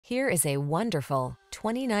Here is a wonderful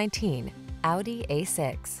 2019 Audi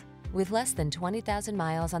A6. With less than 20,000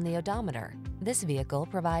 miles on the odometer, this vehicle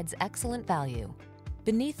provides excellent value.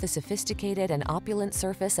 Beneath the sophisticated and opulent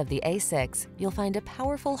surface of the A6, you'll find a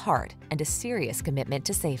powerful heart and a serious commitment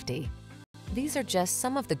to safety. These are just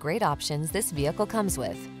some of the great options this vehicle comes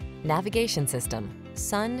with: navigation system,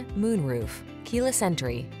 sun, moonroof, keyless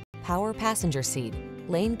entry, power passenger seat,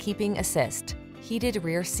 lane keeping assist, heated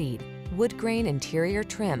rear seat, wood grain interior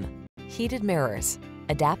trim, heated mirrors,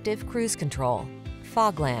 adaptive cruise control,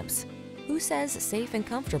 fog lamps. Who says safe and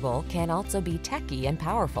comfortable can also be techy and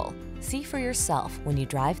powerful? See for yourself when you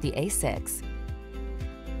drive the A6.